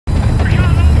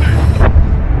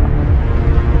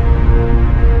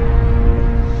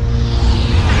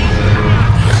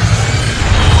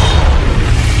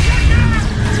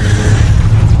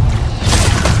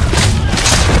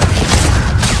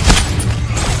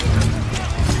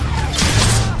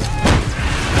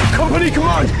Company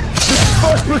command! This is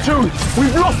first platoon!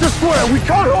 We've lost the square! We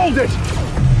can't hold it!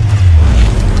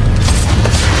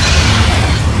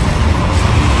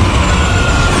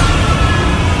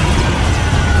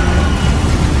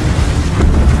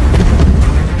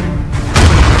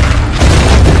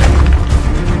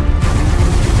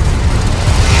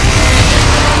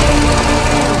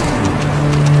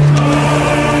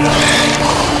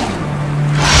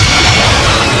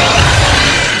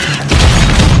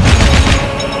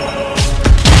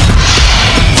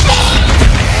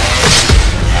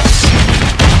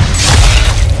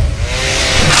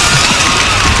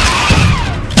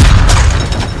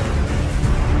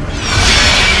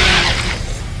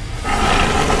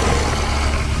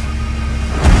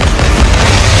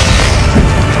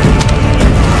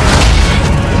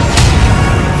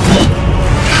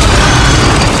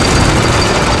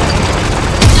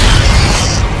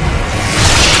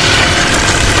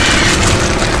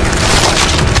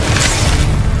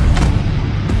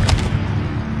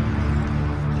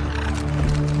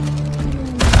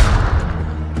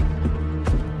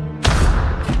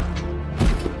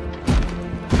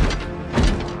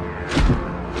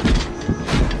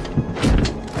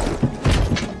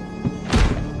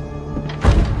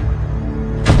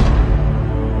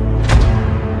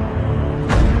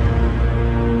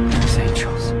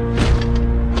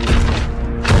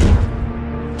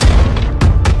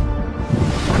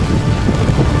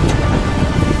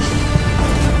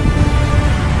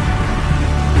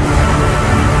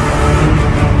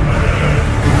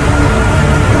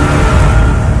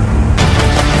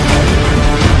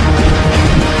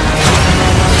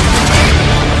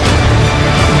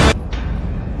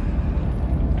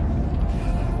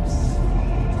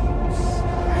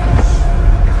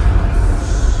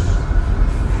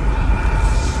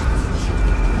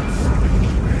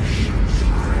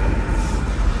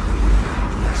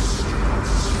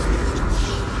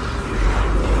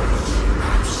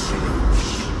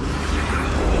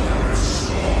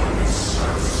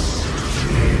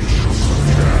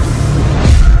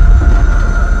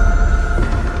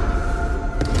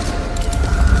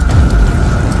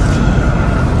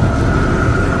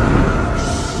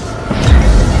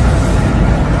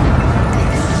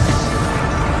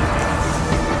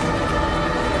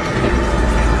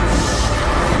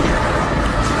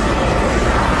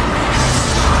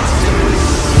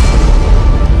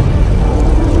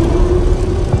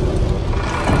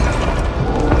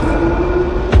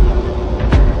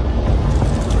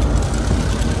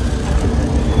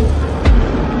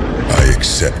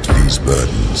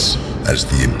 As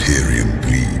the Imperium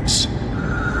bleeds,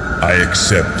 I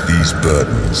accept these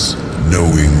burdens,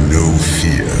 knowing no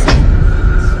fear.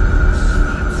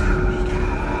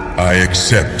 I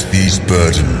accept these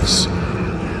burdens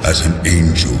as an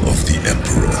angel of the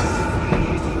Emperor.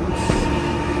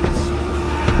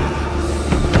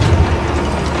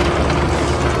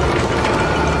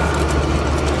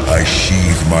 I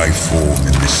sheathe my form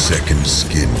in this second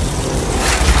skin.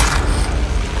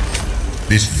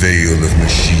 This veil of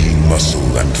machine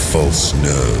muscle and false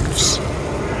nerves.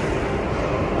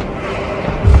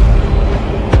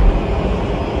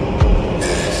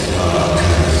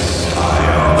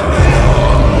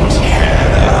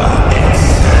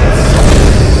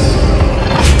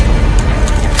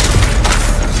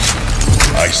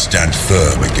 I stand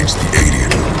firm against the alien,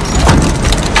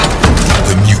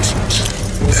 the mutant,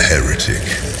 the heretic.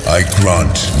 I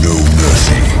grant no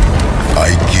mercy. I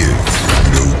give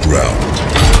no ground.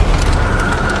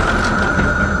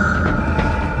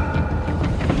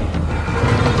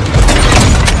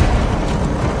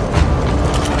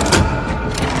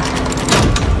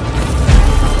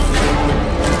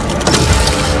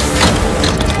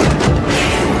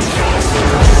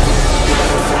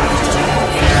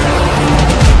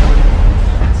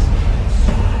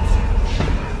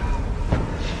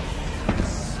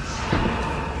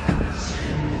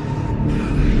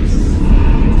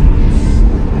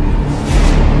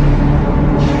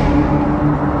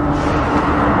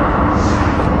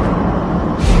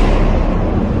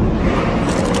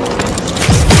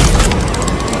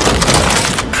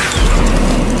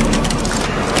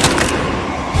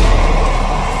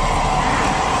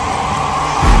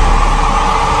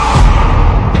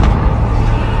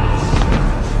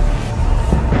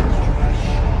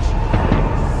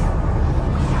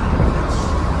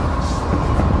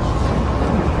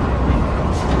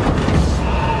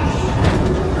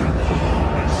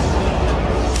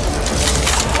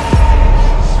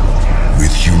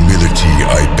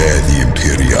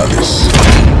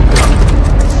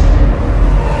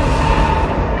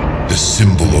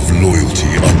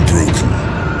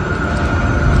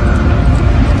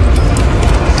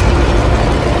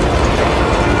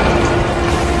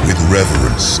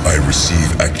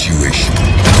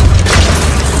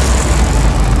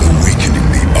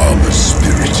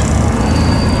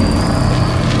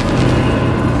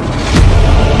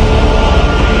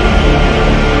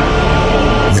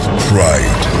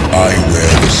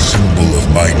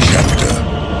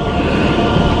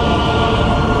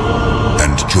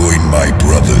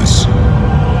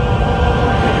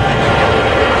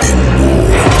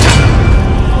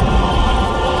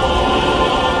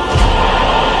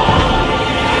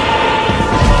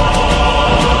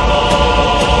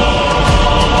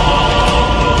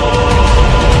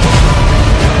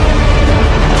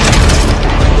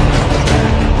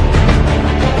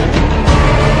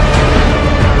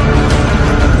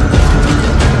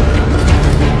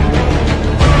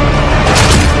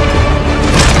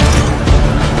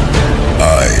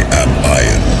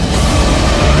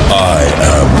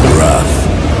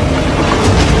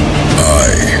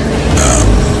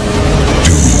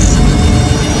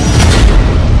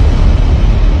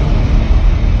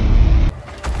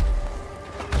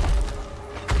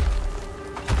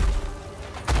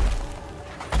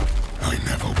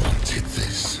 did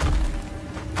this.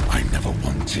 I never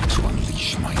wanted to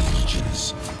unleash my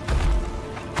legions.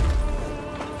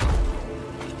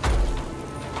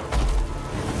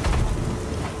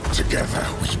 Together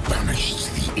we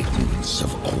banished the ignorance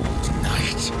of old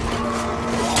night.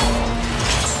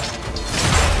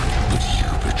 But you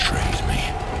betrayed me.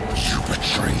 You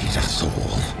betrayed us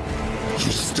all.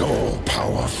 You stole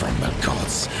power from the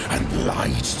gods and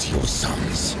lied to your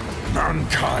sons.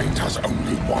 Mankind has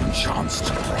only one chance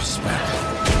to prosper.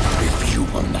 If you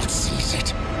will not seize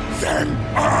it, then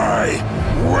I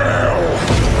will!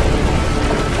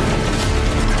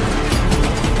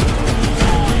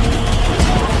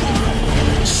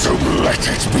 So let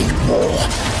it be war!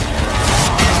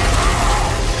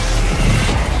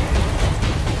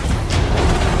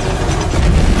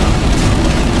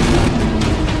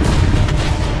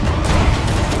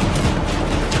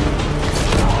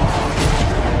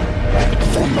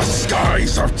 From the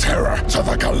skies of terror to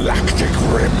the galactic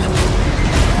rim.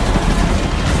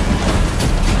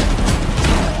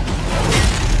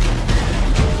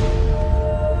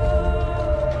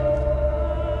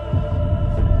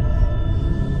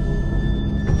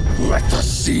 Let the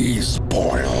seas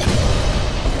boil.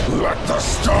 Let the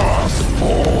stars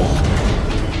fall.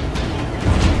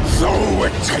 Though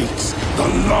it takes the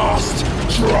last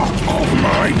drop of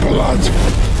my blood.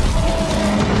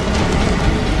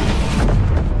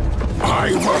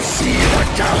 I will see the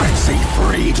galaxy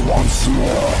freed once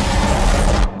more.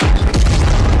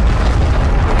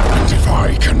 And if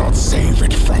I cannot save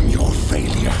it from your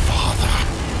failure, Father,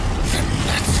 then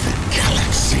let the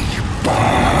galaxy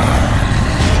burn.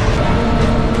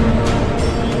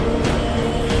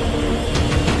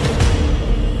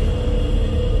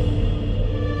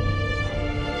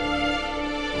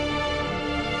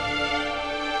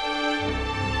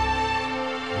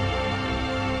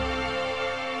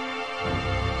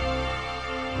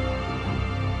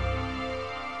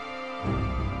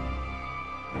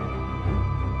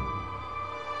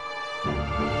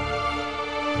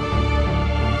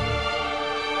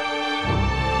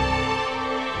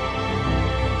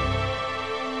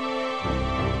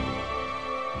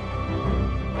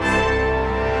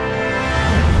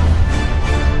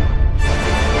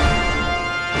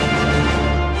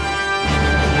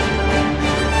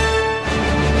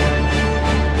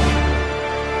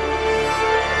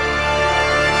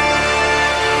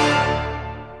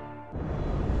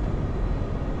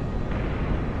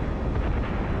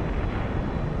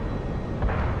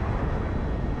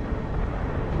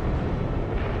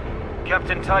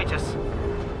 Captain Titus,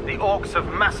 the Orcs have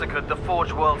massacred the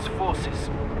Forge World's forces.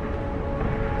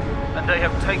 And they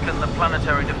have taken the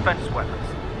planetary defense weapons.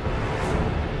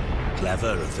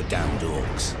 Clever of the damned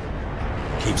Orcs.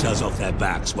 Keeps us off their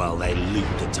backs while they loot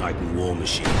the Titan war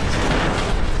machines.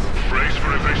 Brace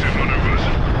for evasive maneuvers.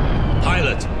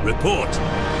 Pilot, report!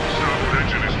 Starboard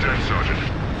engine is dead, Sergeant.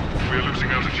 We are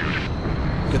losing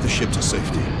altitude. Get the ship to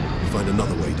safety. Find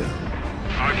another way down.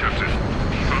 Aye, Captain.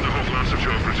 Thunderhawk Lancer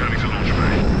Jove returning to launch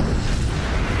bay.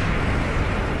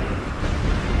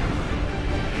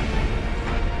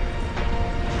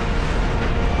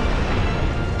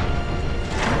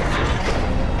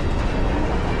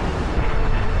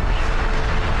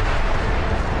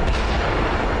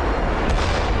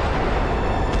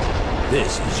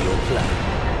 This is your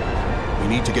plan. We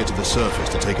need to get to the surface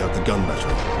to take out the gun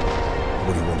battery.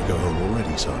 Or do you want to go home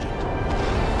already, Sergeant?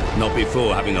 Not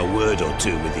before having a word or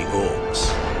two with the Orcs.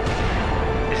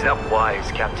 Is that wise,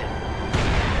 Captain?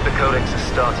 The Codex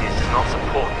Astartes does not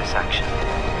support this action.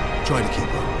 Try to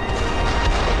keep up.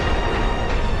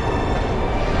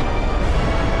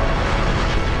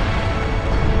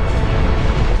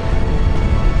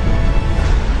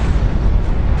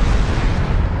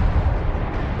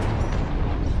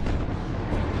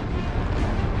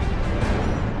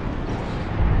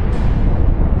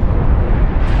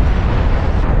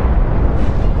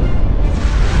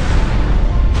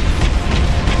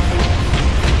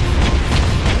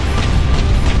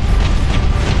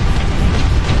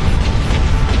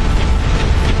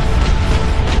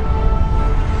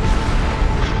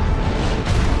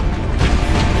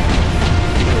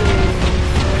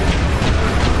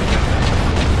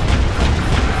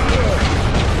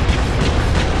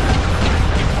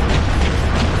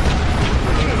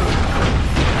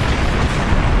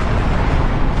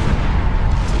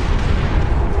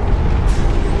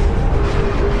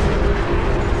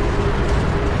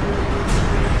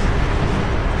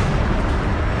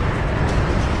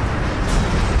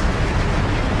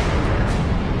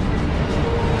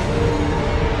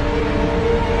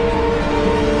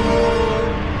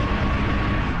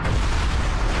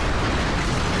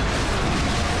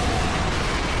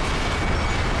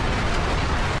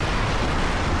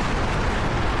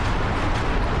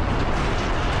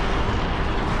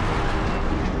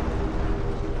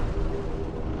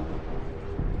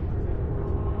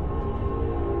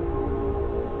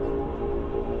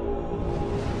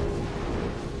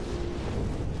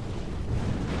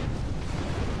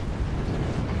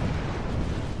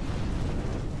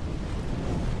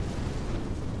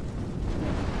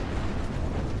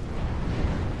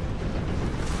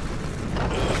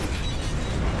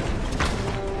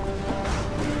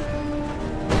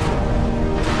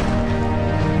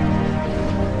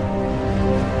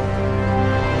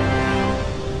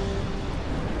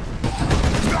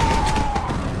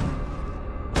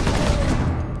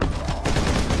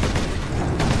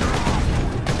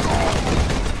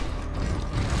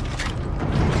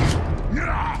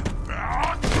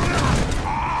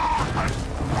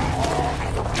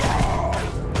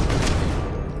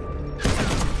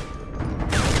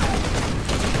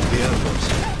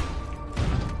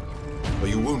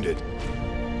 wounded.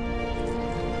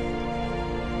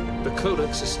 The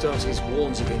Codex Astartes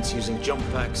warns against using jump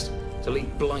packs to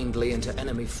leap blindly into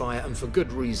enemy fire, and for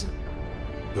good reason.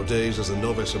 Your days as a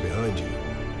novice are behind you.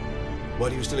 Why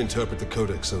do you still interpret the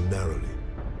Codex so narrowly?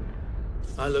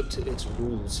 I looked at its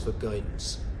rules for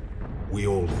guidance. We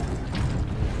all do.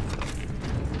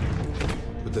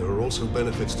 But there are also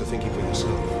benefits to thinking for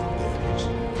yourself, Davis.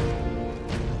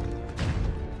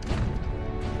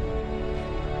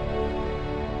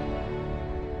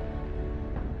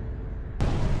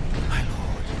 My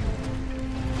lord,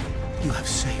 you have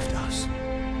saved us.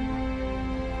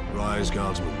 Rise,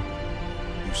 guardsmen.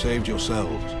 You saved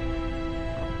yourselves.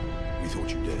 We thought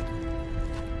you dead.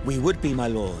 We would be, my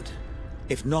lord,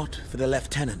 if not for the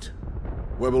lieutenant.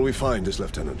 Where will we find this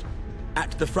lieutenant?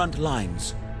 At the front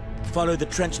lines. Follow the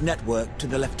trench network to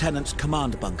the lieutenant's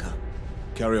command bunker.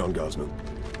 Carry on, guardsmen.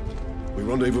 We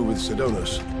rendezvous with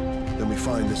Sidonus, then we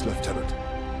find this lieutenant.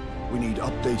 We need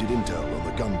updated intel on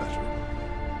the gun battery.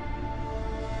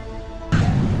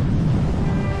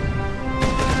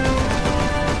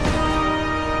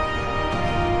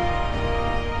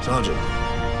 Sergeant,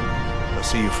 I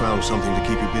see you found something to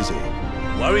keep you busy.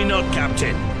 Worry not,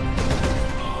 Captain.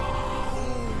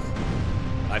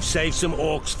 I've saved some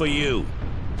orcs for you.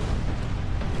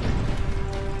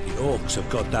 The orcs have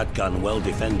got that gun well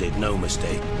defended, no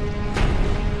mistake.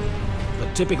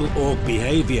 But typical orc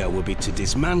behavior would be to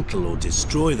dismantle or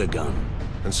destroy the gun.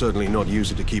 And certainly not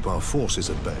use it to keep our forces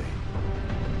at bay.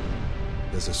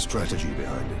 There's a strategy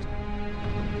behind it.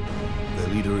 Their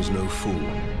leader is no fool.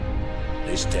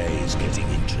 This day is getting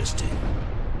interesting.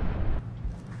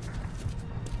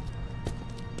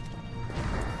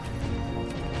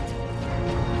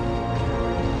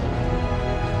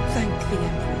 Thank the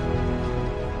Emperor.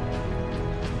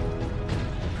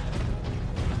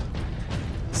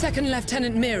 Second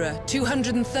Lieutenant Mira,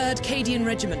 203rd Cadian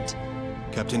Regiment.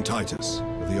 Captain Titus,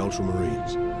 of the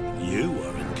Ultramarines. You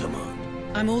are in command.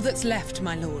 I'm all that's left,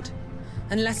 my lord.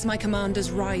 Unless my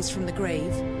commanders rise from the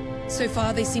grave. So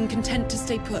far, they seem content to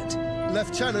stay put.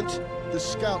 Lieutenant, the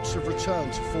scouts have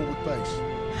returned to forward base.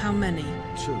 How many?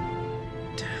 2.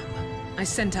 Damn. I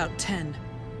sent out 10.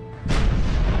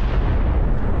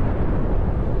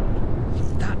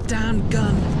 That damn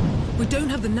gun. We don't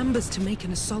have the numbers to make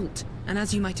an assault. And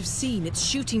as you might have seen, it's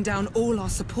shooting down all our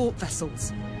support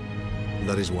vessels.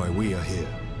 That is why we are here.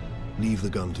 Leave the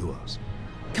gun to us.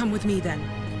 Come with me, then.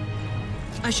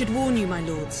 I should warn you, my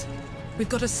lords. We've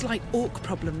got a slight orc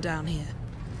problem down here.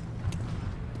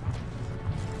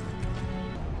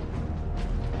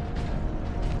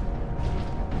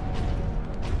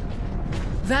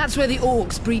 That's where the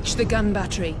orcs breached the gun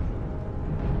battery.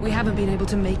 We haven't been able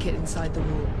to make it inside the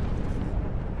wall.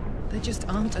 There just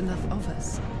aren't enough of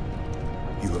us.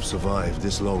 You have survived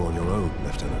this long on your own,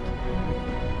 Lieutenant.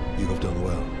 You have done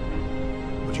well.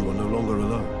 But you are no longer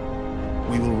alone.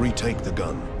 We will retake the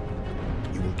gun.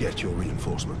 You will get your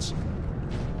reinforcements.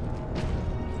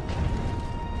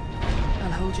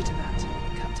 I'll hold you to that,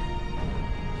 Captain.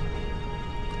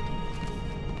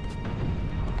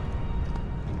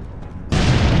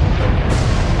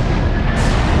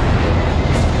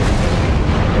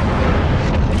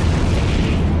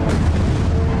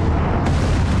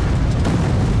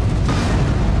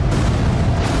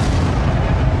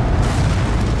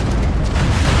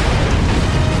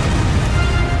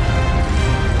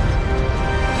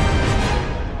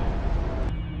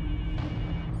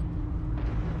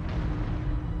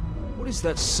 What is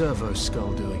that servo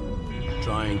skull doing?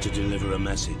 Trying to deliver a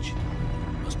message.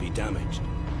 Must be damaged.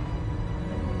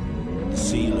 The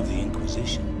seal of the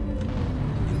Inquisition.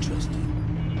 Interesting.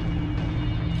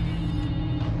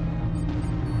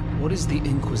 What is the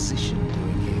Inquisition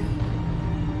doing here?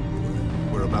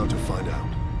 We're about to find out.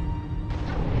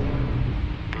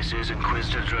 This is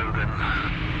Inquisitor Drogan.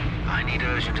 I need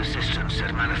urgent assistance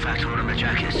at Manufactorum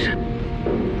Jacket.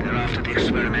 They're after the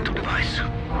experimental device.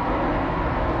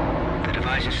 The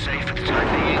device is safe for the time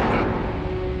being.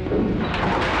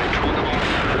 I've drawn them off.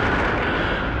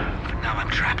 But now I'm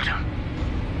trapped.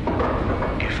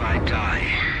 If I die,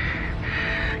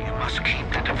 you must keep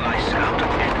the device out of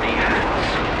enemy hands.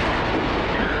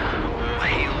 Or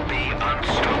he'll be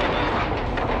unstoppable.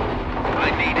 I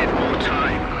needed more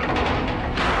time.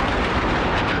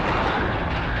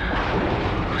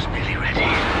 I was nearly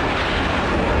ready.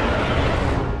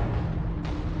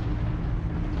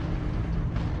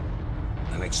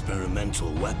 An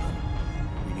experimental weapon.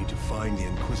 We need to find the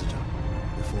Inquisitor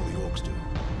before the orcs do.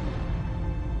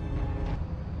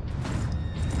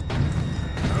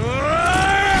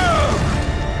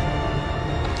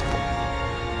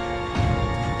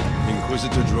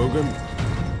 Inquisitor Drogan?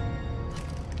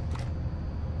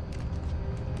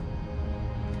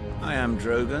 I am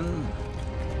Drogon.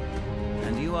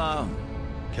 And you are?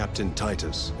 Captain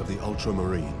Titus of the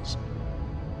Ultramarines.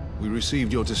 We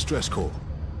received your distress call,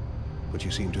 but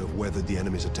you seem to have weathered the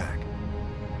enemy's attack.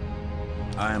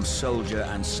 I am soldier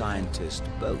and scientist,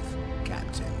 both,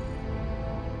 Captain.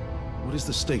 What is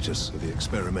the status of the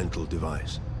experimental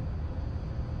device?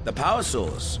 The power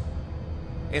source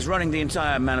is running the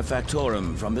entire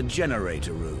manufactorum from the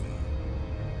generator room.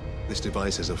 This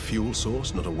device is a fuel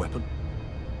source, not a weapon?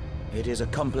 It is a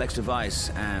complex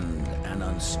device and an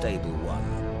unstable one.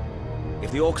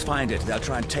 If the Orcs find it, they'll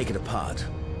try and take it apart.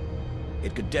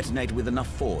 It could detonate with enough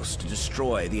force to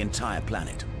destroy the entire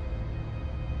planet.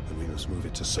 Then we must move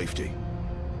it to safety.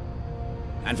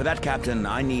 And for that, Captain,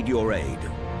 I need your aid.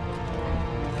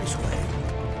 This way.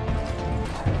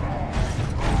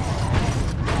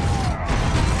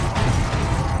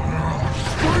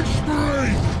 Strike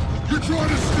spree! You try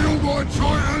to steal my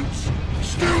Titans?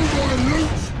 Steal my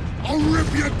loot? I'll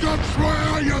rip your guts right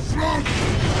out your throat!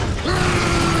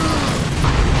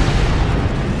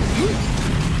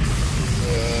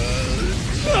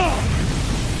 The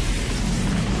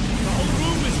whole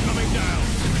room is coming down!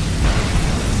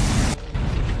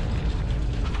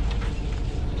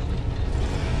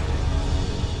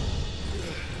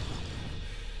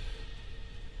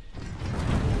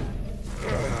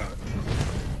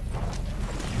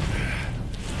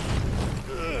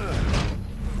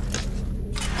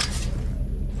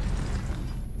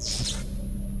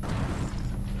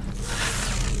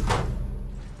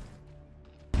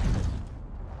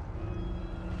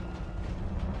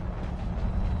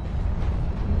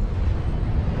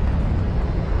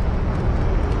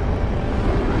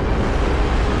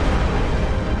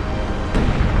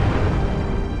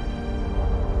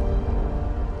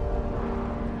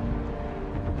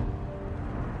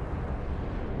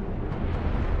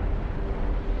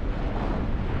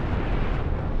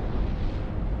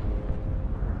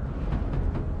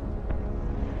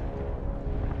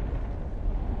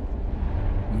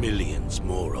 Millions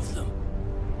more of them.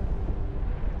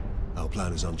 Our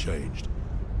plan is unchanged.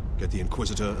 Get the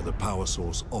Inquisitor and the power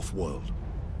source off-world.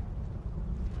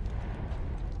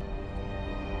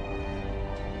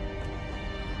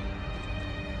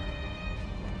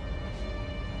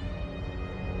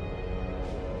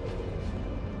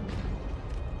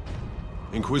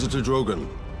 Inquisitor Drogon,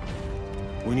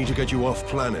 we need to get you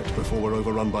off-planet before we're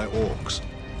overrun by Orcs.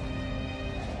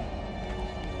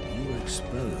 You were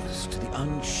exposed to the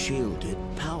unshielded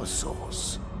power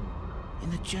source.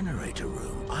 In the generator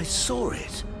room, I saw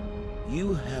it.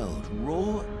 You held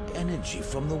raw energy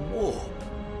from the warp.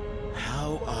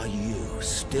 How are you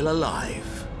still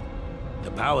alive?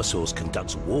 The power source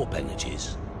conducts warp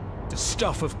energies. The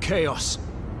stuff of chaos.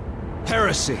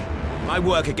 Heresy. My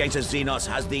work against the Xenos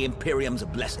has the Imperium's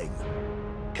blessing.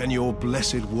 Can your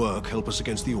blessed work help us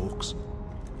against the Orcs?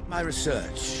 My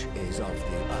research is of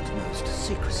the utmost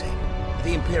secrecy.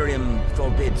 The Imperium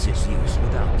forbids its use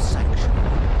without sanction.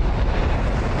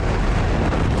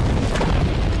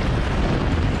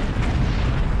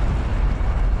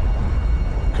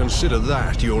 Consider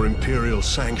that your Imperial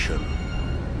sanction.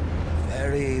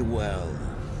 Very well.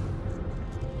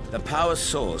 The power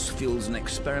source fuels an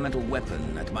experimental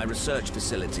weapon at my research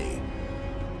facility.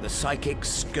 The Psychic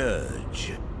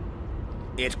Scourge.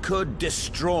 It could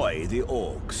destroy the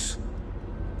Orcs.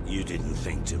 You didn't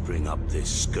think to bring up this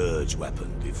Scourge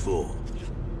weapon before?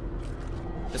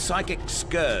 The Psychic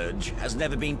Scourge has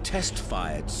never been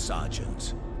test-fired,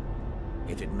 Sergeant.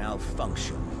 If it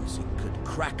malfunctions, it could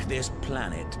crack this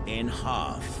planet in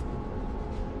half.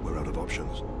 We're out of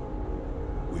options.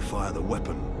 We fire the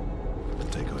weapon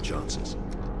and take our chances.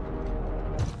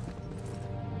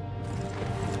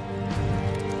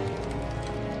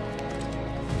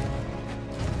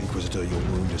 Inquisitor, your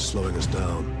wound is slowing us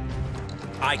down.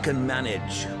 I can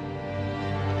manage.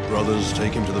 Brothers,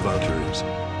 take him to the Valkyries.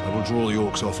 I will draw the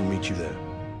Orcs off and meet you there.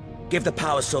 Give the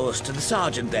power source to the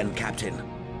Sergeant then, Captain.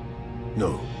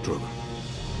 No, Drogon.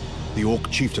 The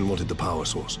Orc chieftain wanted the power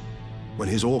source. When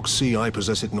his Orcs see I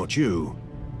possess it, not you,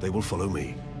 they will follow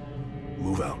me.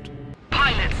 Move out.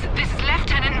 Pilots, this is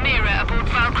Lieutenant Mira aboard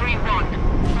Valkyrie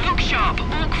 1. Look sharp,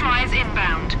 Orc flyers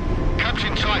inbound.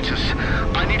 Captain Titus,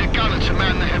 I need a gunner to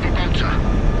man the heavy bolter.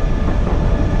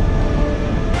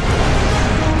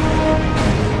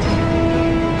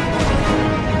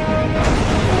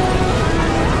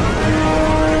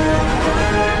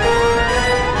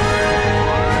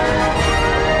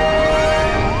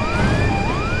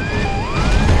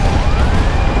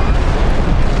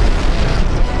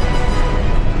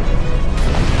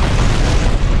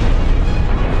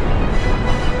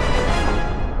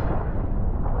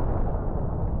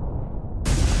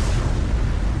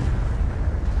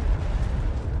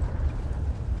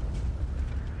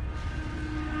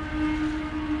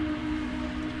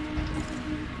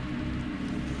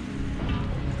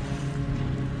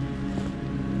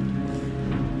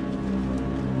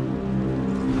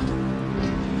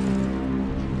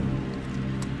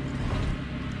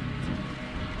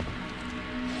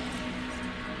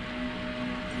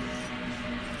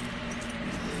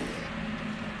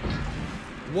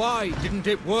 Why didn't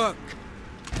it work?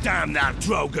 Damn that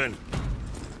Drogon!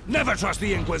 Never trust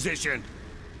the Inquisition!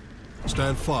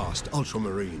 Stand fast,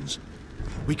 Ultramarines.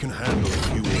 We can handle a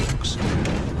few orcs.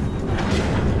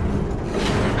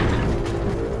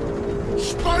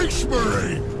 Space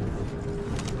Marine!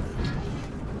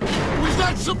 Was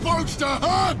that supposed to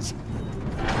hurt?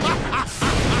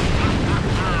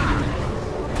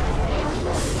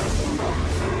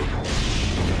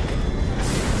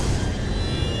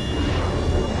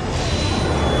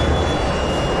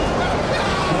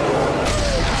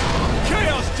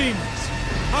 Chaos demons!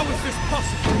 How is this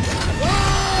possible?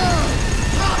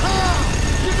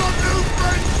 You got new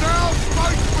friends now,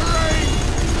 Space Marine!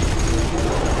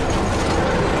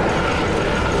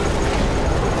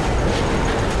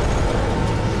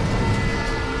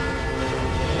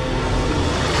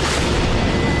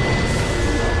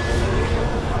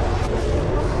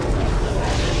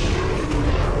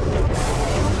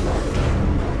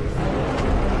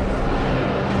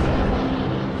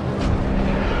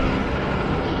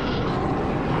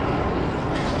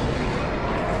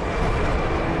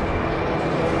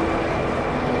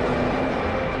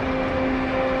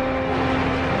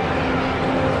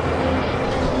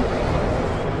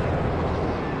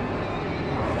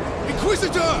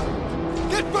 Inquisitor!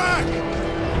 Get back!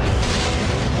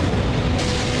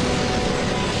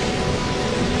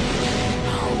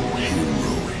 How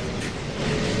heroic.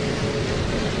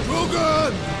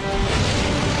 Drogon!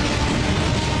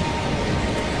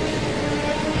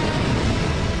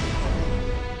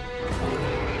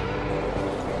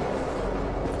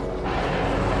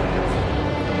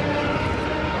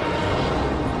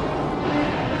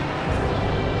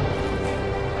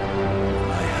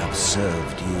 I have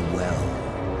served you well,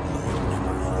 Lord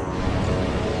Nimrod.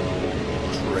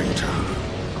 Traitor.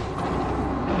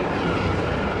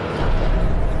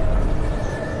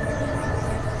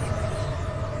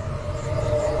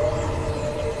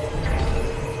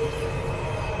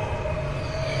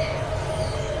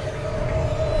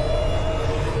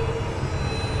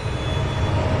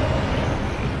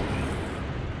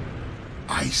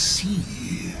 I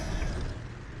see.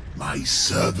 My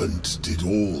servant did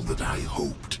all that I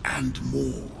hoped and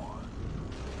more.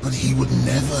 But he would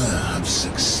never have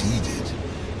succeeded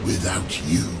without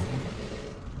you,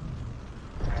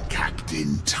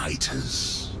 Captain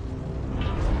Titus.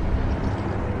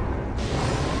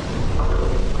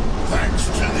 Thanks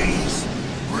to these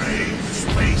brave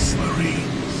space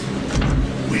marines,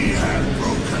 we have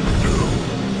broken through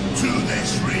to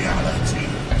this reality.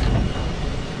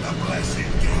 The blessed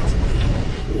gateway.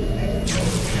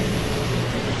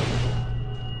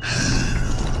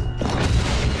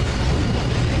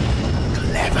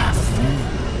 Clever fool.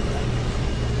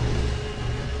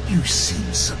 You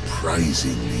seem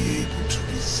surprisingly able to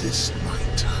resist my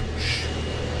touch,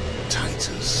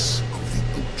 Titus of the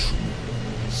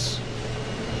Ultramarines.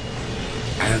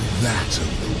 And that of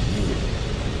the war,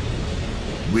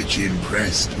 which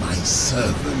impressed my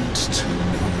servant to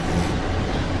no end.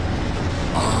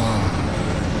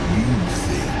 You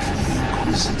think the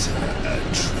Inquisitor a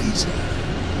traitor,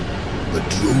 but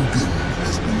Drogon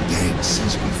has been dead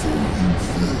since before you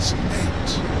first met.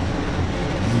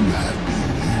 You have been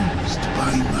used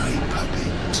by my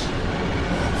puppet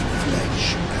of flesh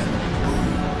and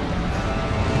bone.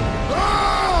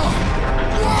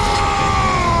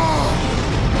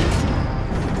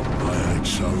 I ain't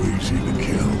so easy to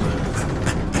kill.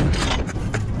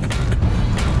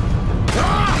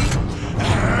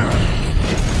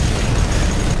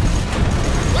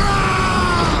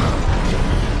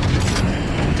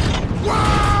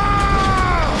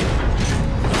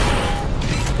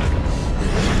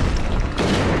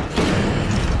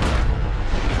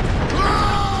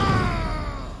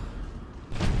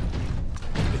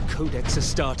 Codex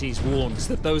Astartes warns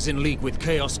that those in league with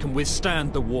Chaos can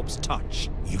withstand the warp's touch.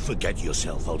 You forget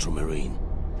yourself, Ultramarine.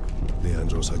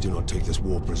 Leandros, I do not take this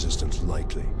warp resistance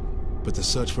lightly. But the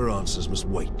search for answers must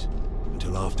wait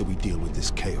until after we deal with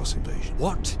this Chaos invasion.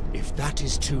 What if that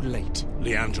is too late?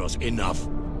 Leandros, enough.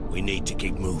 We need to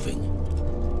keep moving.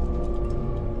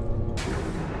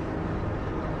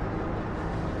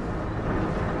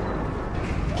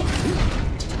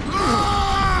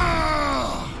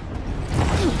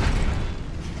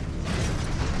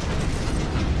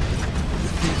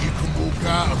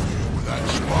 Out of here with that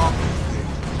sparkle thing.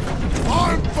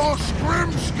 I'm Boss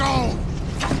Grimskull!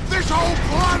 This whole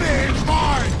planet is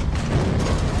mine!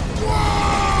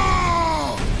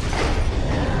 Whoa!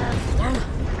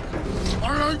 I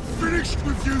ain't finished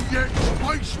with you yet,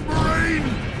 Space Marine!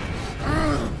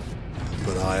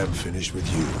 But I am finished with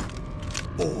you,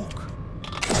 Orc.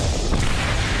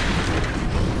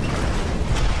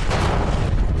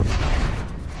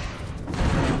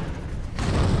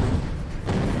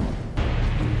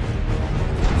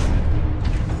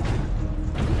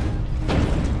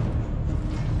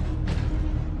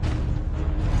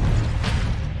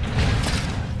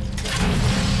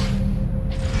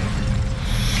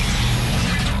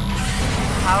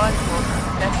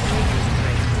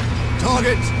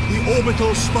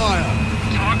 orbital spire.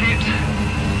 Target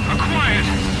acquired.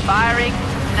 Firing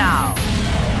now.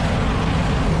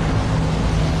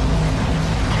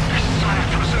 Messiah,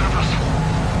 preserve us.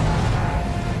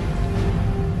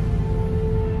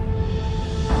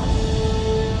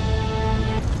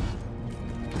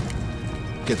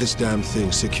 Get this damn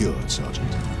thing secured,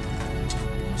 Sergeant.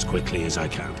 As quickly as I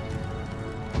can.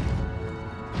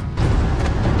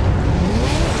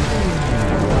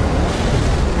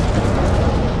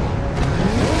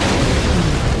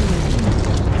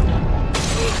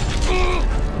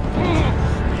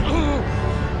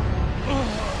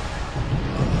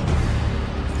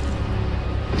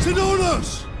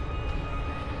 Sidonis!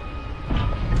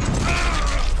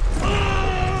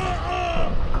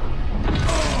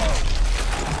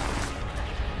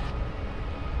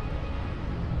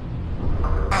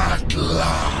 At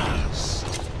last!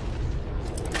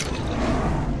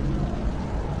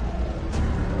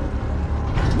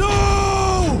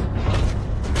 No!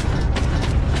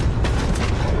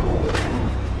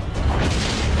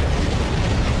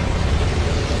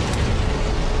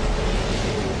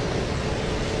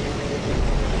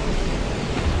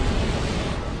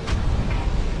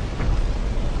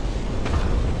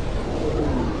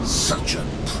 Such a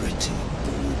pretty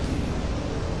bauble,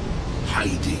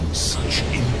 hiding such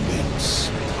immense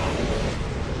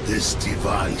power. This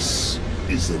device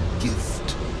is a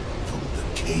gift from the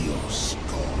Chaos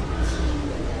Gods.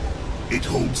 It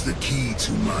holds the key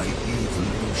to my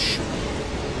evolution,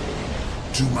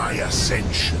 to my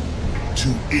ascension, to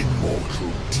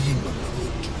immortal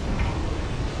demonhood.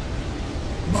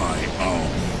 My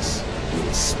armies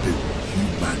will spill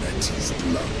humanity's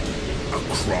blood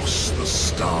across the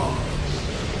stars.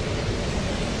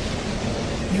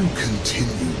 You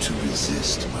continue to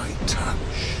resist my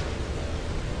touch.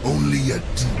 Only a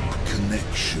deep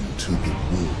connection to the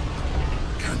warp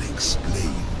can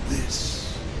explain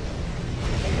this.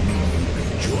 Will you be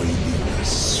joining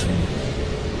us soon,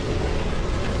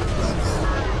 brother?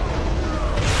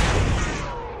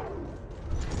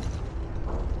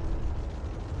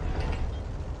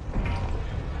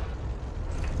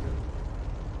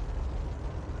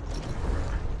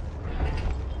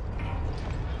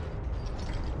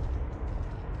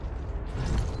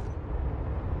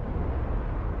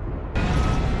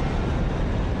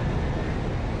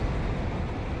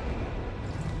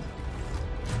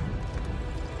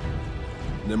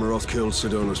 Nemiroth killed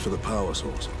Sidonis for the power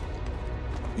source.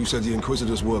 You said the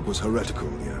Inquisitor's work was heretical,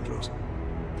 Leandros.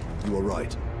 You were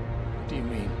right. What do you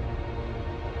mean?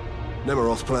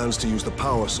 Nemiroth plans to use the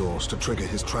power source to trigger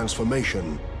his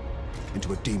transformation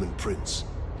into a demon prince.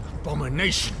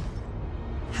 Abomination!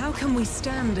 How can we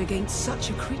stand against such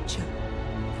a creature?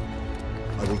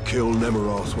 I will kill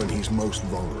Nemiroth when he's most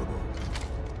vulnerable.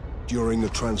 During the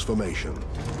transformation.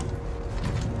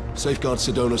 Safeguard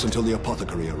Sidonis until the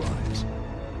apothecary arrives.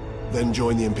 Then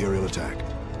join the Imperial attack.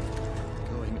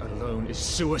 Going alone is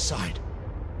suicide.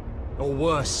 Or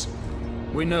worse,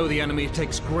 we know the enemy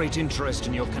takes great interest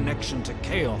in your connection to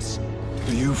Chaos.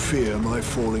 Do you fear my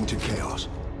falling to Chaos?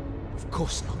 Of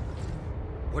course not.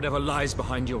 Whatever lies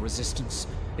behind your resistance,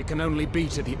 it can only be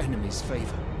to the enemy's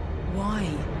favor. Why?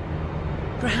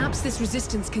 Perhaps this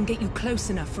resistance can get you close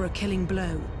enough for a killing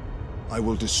blow. I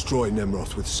will destroy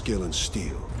Nemiroth with skill and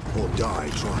steel, or die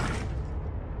trying.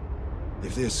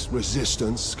 If this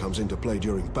resistance comes into play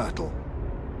during battle,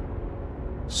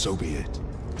 so be it.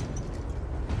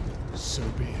 So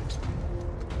be it.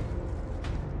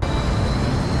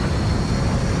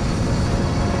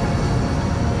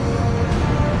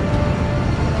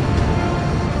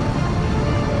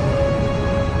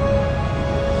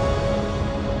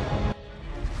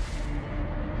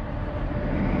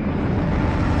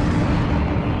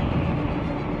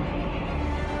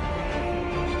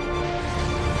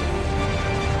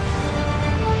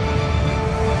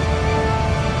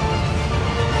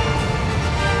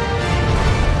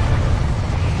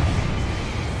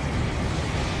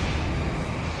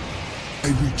 I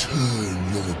return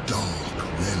your dark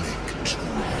relic to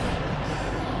me.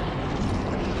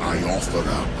 I offer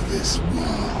up this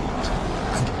world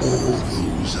and all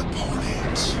those upon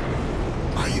it.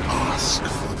 I ask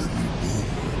for the reward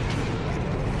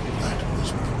that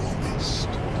was promised.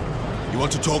 You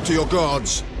want to talk to your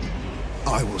gods?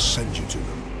 I will send you to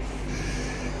them.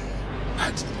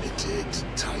 Admitted,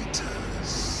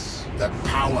 Titus. The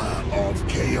power of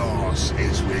chaos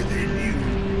is within you,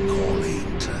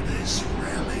 calling to this relic.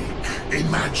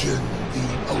 Imagine the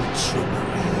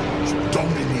Ultramarines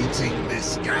dominating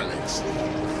this galaxy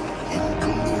in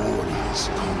glorious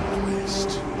conquest,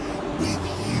 with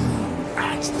you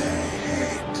at their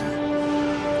head.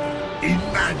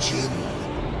 Imagine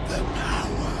the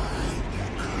power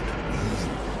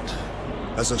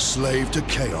As a slave to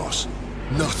chaos,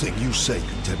 nothing you say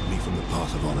can tempt me from the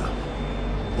path of honor,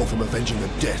 or from avenging the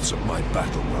deaths of my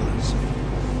battle brothers.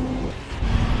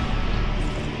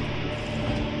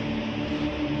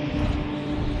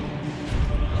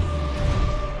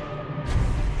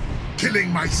 Killing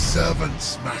my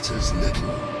servants matters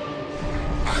little.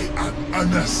 I am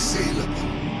unassailable.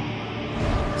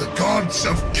 The gods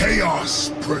of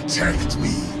chaos protect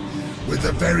me with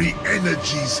the very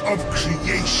energies of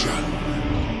creation.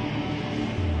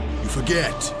 You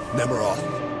forget, Nemeroth.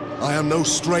 I am no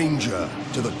stranger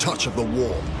to the touch of the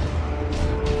warp.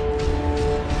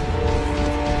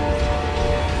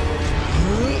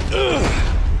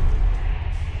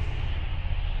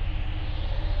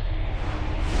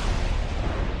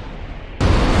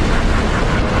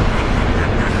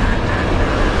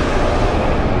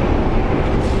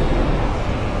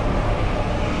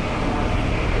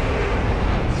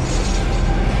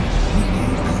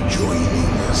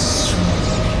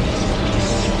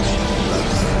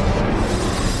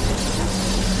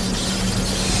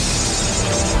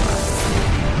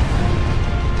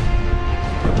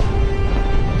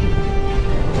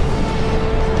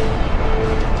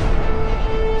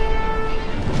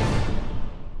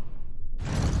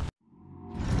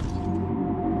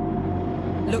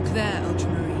 Look there,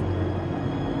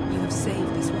 Ultramarine. You have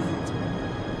saved this world.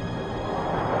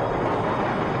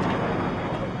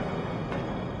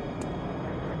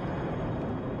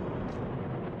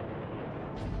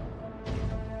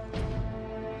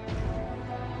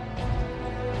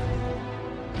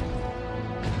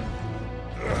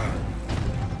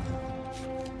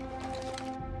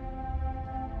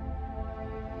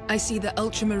 I see the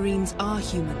Ultramarines are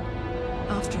human,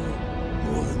 after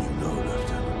all. More than you know,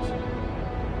 Lieutenant.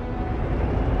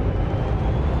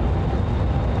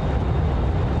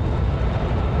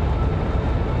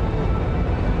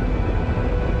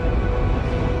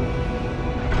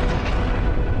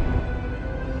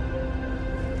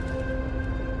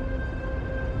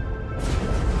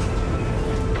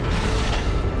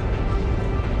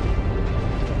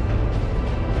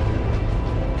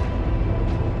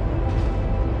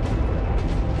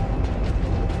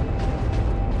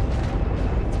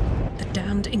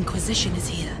 Inquisition is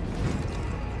here.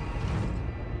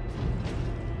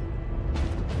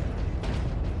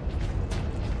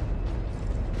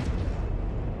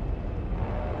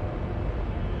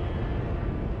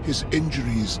 His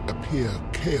injuries appear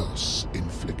chaos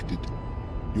inflicted.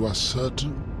 You are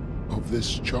certain of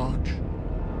this charge?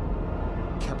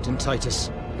 Captain Titus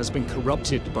has been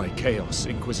corrupted by chaos,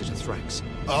 Inquisitor Thrax.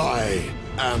 I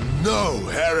am no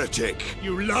heretic!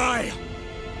 You lie!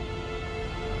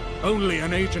 Only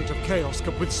an agent of chaos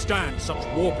could withstand such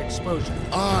warp exposure.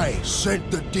 I sent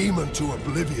the demon to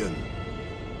oblivion.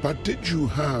 But did you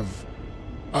have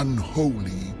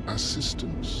unholy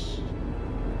assistance?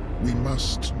 We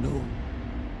must know.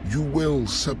 You will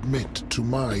submit to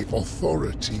my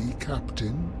authority,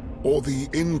 Captain, or the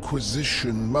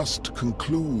Inquisition must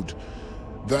conclude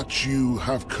that you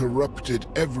have corrupted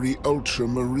every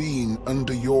Ultramarine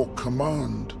under your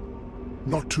command.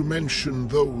 Not to mention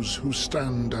those who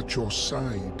stand at your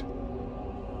side.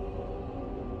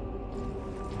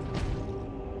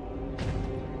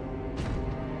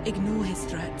 Ignore his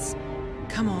threats.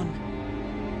 Come on.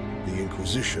 The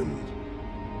Inquisition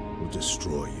will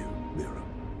destroy you, Mira,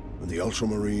 and the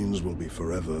Ultramarines will be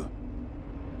forever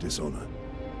dishonored.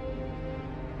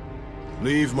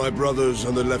 Leave my brothers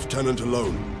and the Lieutenant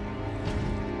alone.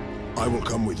 I will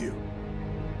come with you.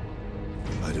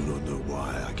 I do not know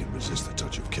why I can resist the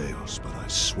touch of chaos, but I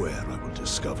swear I will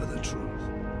discover the truth.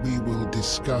 We will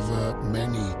discover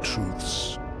many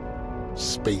truths,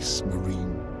 Space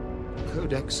Marine.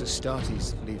 Codex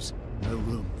Astartes leaves no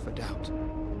room for doubt.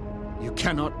 You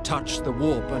cannot touch the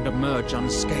warp and emerge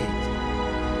unscathed.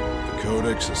 The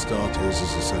Codex Astartes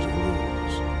is a set of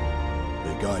rules.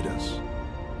 They guide us,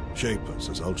 shape us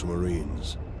as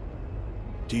Ultramarines,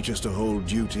 teach us to hold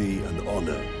duty and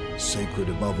honor sacred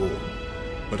above all.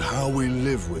 But how we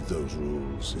live with those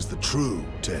rules is the true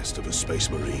test of a Space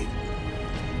Marine.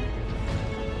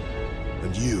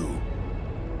 And you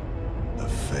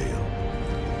have failed.